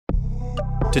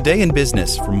Today in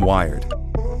Business from Wired.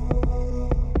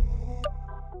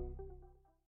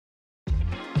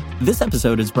 This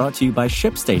episode is brought to you by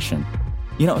ShipStation.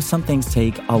 You know, some things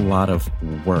take a lot of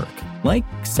work, like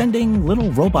sending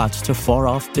little robots to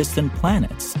far-off distant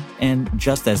planets. And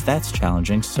just as that's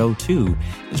challenging, so too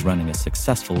is running a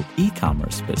successful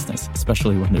e-commerce business,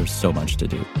 especially when there's so much to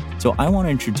do. So I want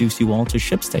to introduce you all to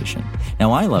ShipStation.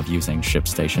 Now, I love using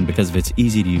ShipStation because of its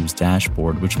easy-to-use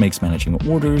dashboard, which makes managing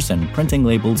orders and printing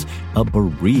labels a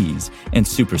breeze and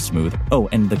super smooth. Oh,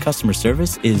 and the customer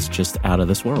service is just out of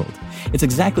this world. It's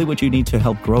exactly what you need to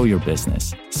help grow your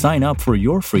business. Sign up for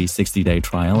your free 60-day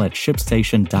trial at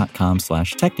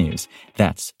shipstation.com/technews.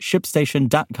 That's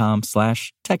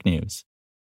shipstation.com/technews.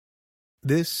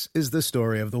 This is the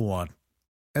story of the one.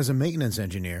 As a maintenance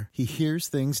engineer, he hears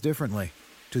things differently.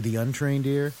 To the untrained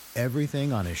ear,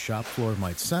 everything on his shop floor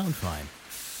might sound fine,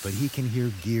 but he can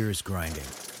hear gears grinding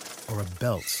or a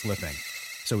belt slipping.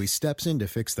 So he steps in to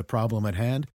fix the problem at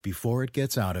hand before it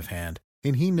gets out of hand.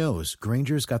 And he knows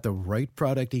Grainger's got the right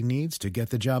product he needs to get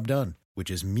the job done, which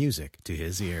is music to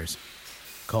his ears.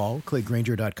 Call, click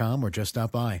Grainger.com, or just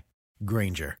stop by.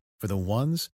 Grainger, for the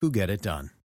ones who get it done.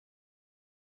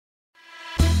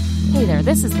 Hey there,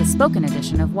 this is the spoken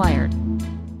edition of Wired.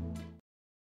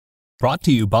 Brought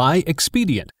to you by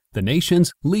Expedient, the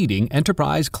nation's leading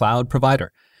enterprise cloud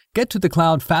provider. Get to the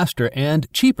cloud faster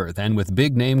and cheaper than with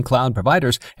big-name cloud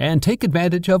providers, and take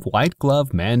advantage of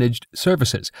white-glove managed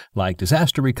services like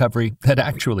disaster recovery that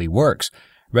actually works.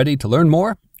 Ready to learn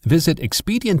more? Visit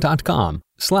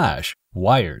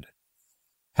expedient.com/wired.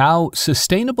 How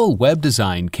Sustainable Web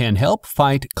Design Can Help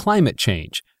Fight Climate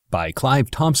Change by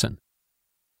Clive Thompson.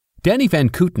 Danny Van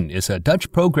Kooten is a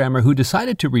Dutch programmer who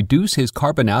decided to reduce his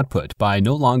carbon output by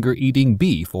no longer eating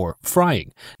beef or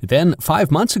frying. Then,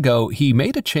 5 months ago, he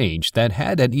made a change that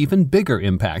had an even bigger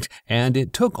impact, and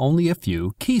it took only a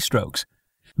few keystrokes.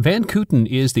 Van Kooten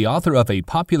is the author of a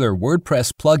popular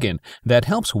WordPress plugin that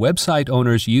helps website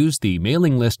owners use the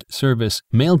mailing list service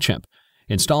MailChimp.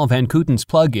 Install Van Kooten's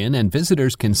plugin and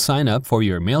visitors can sign up for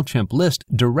your MailChimp list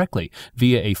directly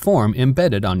via a form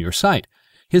embedded on your site.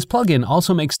 His plugin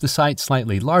also makes the site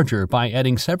slightly larger by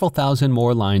adding several thousand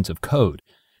more lines of code.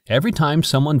 Every time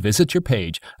someone visits your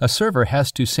page, a server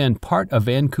has to send part of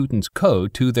Van Kooten's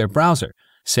code to their browser.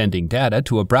 Sending data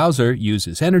to a browser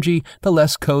uses energy. The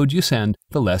less code you send,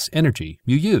 the less energy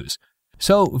you use.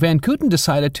 So Van Kooten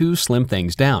decided to slim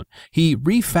things down. He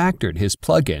refactored his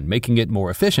plugin, making it more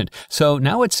efficient, so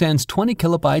now it sends 20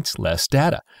 kilobytes less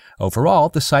data. Overall,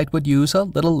 the site would use a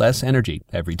little less energy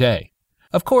every day.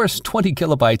 Of course, 20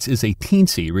 kilobytes is a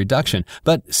teensy reduction,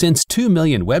 but since 2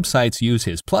 million websites use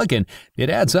his plugin, it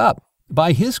adds up.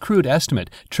 By his crude estimate,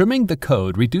 trimming the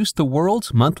code reduced the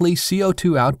world's monthly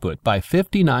CO2 output by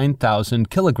 59,000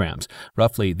 kilograms,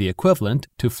 roughly the equivalent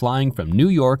to flying from New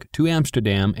York to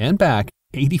Amsterdam and back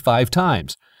 85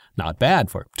 times. Not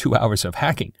bad for 2 hours of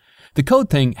hacking. The code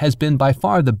thing has been by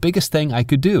far the biggest thing I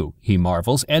could do, he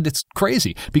marvels, and it's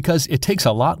crazy because it takes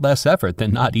a lot less effort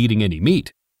than not eating any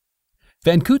meat.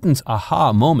 Van Kooten's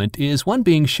aha moment is one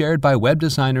being shared by web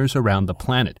designers around the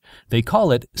planet. They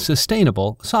call it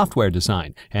sustainable software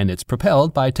design, and it's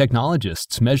propelled by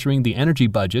technologists measuring the energy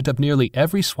budget of nearly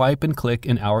every swipe and click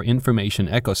in our information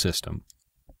ecosystem.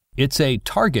 It's a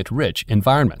target-rich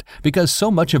environment. Because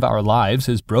so much of our lives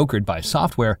is brokered by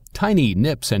software, tiny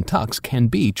nips and tucks can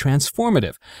be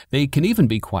transformative. They can even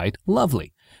be quite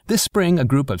lovely. This spring, a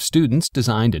group of students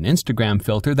designed an Instagram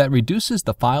filter that reduces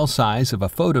the file size of a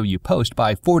photo you post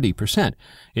by 40%.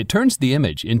 It turns the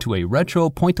image into a retro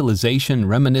pointillization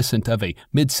reminiscent of a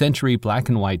mid-century black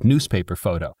and white newspaper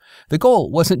photo. The goal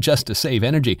wasn't just to save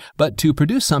energy, but to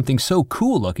produce something so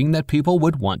cool-looking that people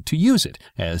would want to use it,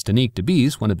 as Danique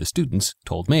DeBees, one of the students,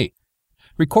 told me.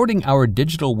 Recording our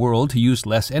digital world to use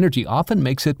less energy often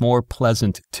makes it more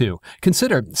pleasant, too.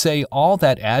 Consider, say, all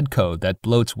that ad code that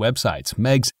bloats websites,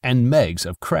 megs and megs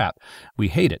of crap. We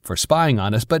hate it for spying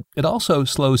on us, but it also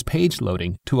slows page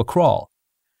loading to a crawl.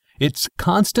 It's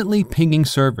constantly pinging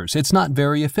servers. It's not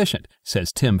very efficient,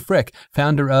 says Tim Frick,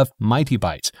 founder of Mighty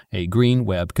Bytes, a green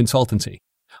web consultancy.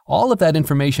 All of that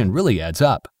information really adds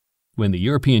up. When the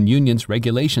European Union's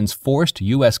regulations forced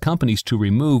U.S. companies to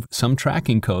remove some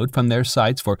tracking code from their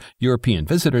sites for European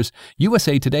visitors,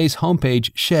 USA Today's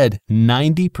homepage shed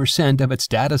 90% of its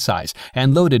data size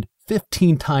and loaded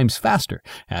 15 times faster,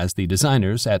 as the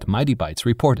designers at Mighty Bytes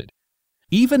reported.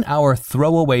 Even our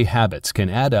throwaway habits can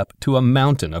add up to a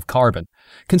mountain of carbon.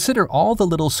 Consider all the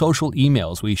little social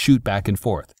emails we shoot back and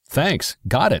forth. Thanks,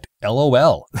 got it,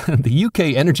 LOL. The UK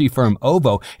energy firm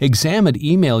OVO examined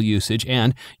email usage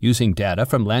and, using data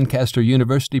from Lancaster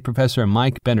University professor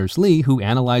Mike Benners-Lee, who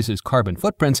analyzes carbon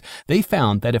footprints, they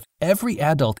found that if every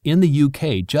adult in the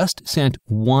UK just sent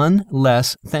one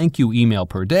less thank you email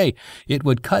per day, it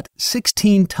would cut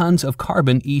 16 tons of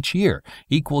carbon each year,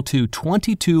 equal to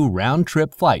 22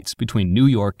 round-trip flights between New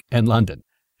York and London.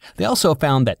 They also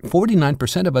found that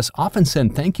 49% of us often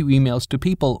send thank you emails to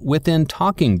people within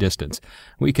talking distance.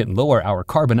 We can lower our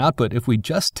carbon output if we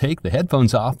just take the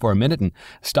headphones off for a minute and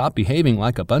stop behaving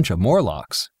like a bunch of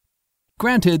Morlocks.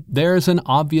 Granted, there's an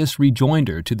obvious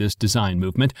rejoinder to this design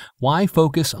movement. Why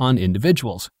focus on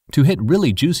individuals? To hit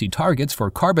really juicy targets for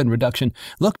carbon reduction,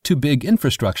 look to big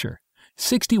infrastructure.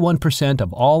 61%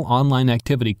 of all online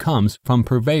activity comes from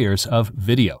purveyors of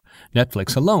video.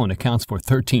 Netflix alone accounts for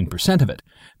 13% of it.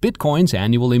 Bitcoin's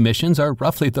annual emissions are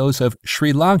roughly those of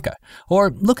Sri Lanka.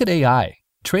 Or look at AI.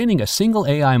 Training a single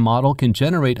AI model can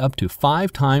generate up to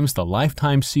 5 times the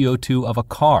lifetime CO2 of a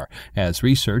car, as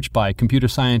research by computer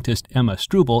scientist Emma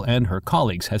Struble and her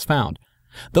colleagues has found.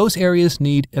 Those areas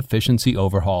need efficiency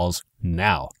overhauls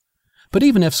now. But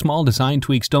even if small design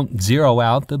tweaks don't zero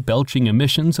out the belching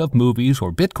emissions of movies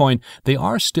or Bitcoin, they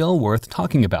are still worth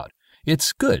talking about.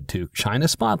 It's good to shine a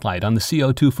spotlight on the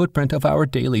CO2 footprint of our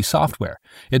daily software.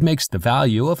 It makes the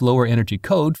value of lower energy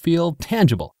code feel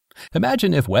tangible.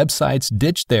 Imagine if websites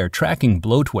ditched their tracking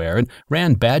bloatware and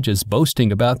ran badges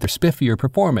boasting about their spiffier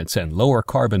performance and lower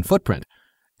carbon footprint.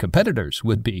 Competitors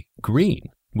would be green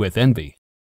with envy.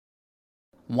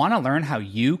 Want to learn how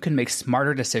you can make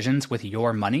smarter decisions with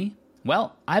your money?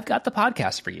 Well, I've got the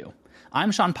podcast for you.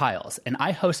 I'm Sean Piles, and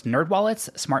I host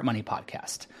NerdWallet's Smart Money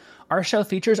Podcast. Our show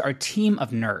features our team of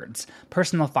nerds,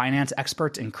 personal finance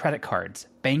experts in credit cards,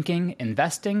 banking,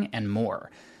 investing, and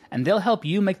more. And they'll help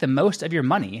you make the most of your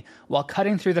money while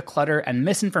cutting through the clutter and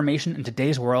misinformation in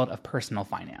today's world of personal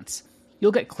finance.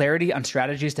 You'll get clarity on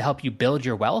strategies to help you build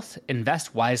your wealth,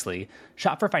 invest wisely,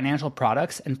 shop for financial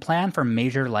products, and plan for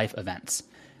major life events.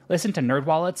 Listen to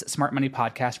NerdWallet's Smart Money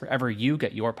Podcast wherever you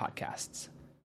get your podcasts.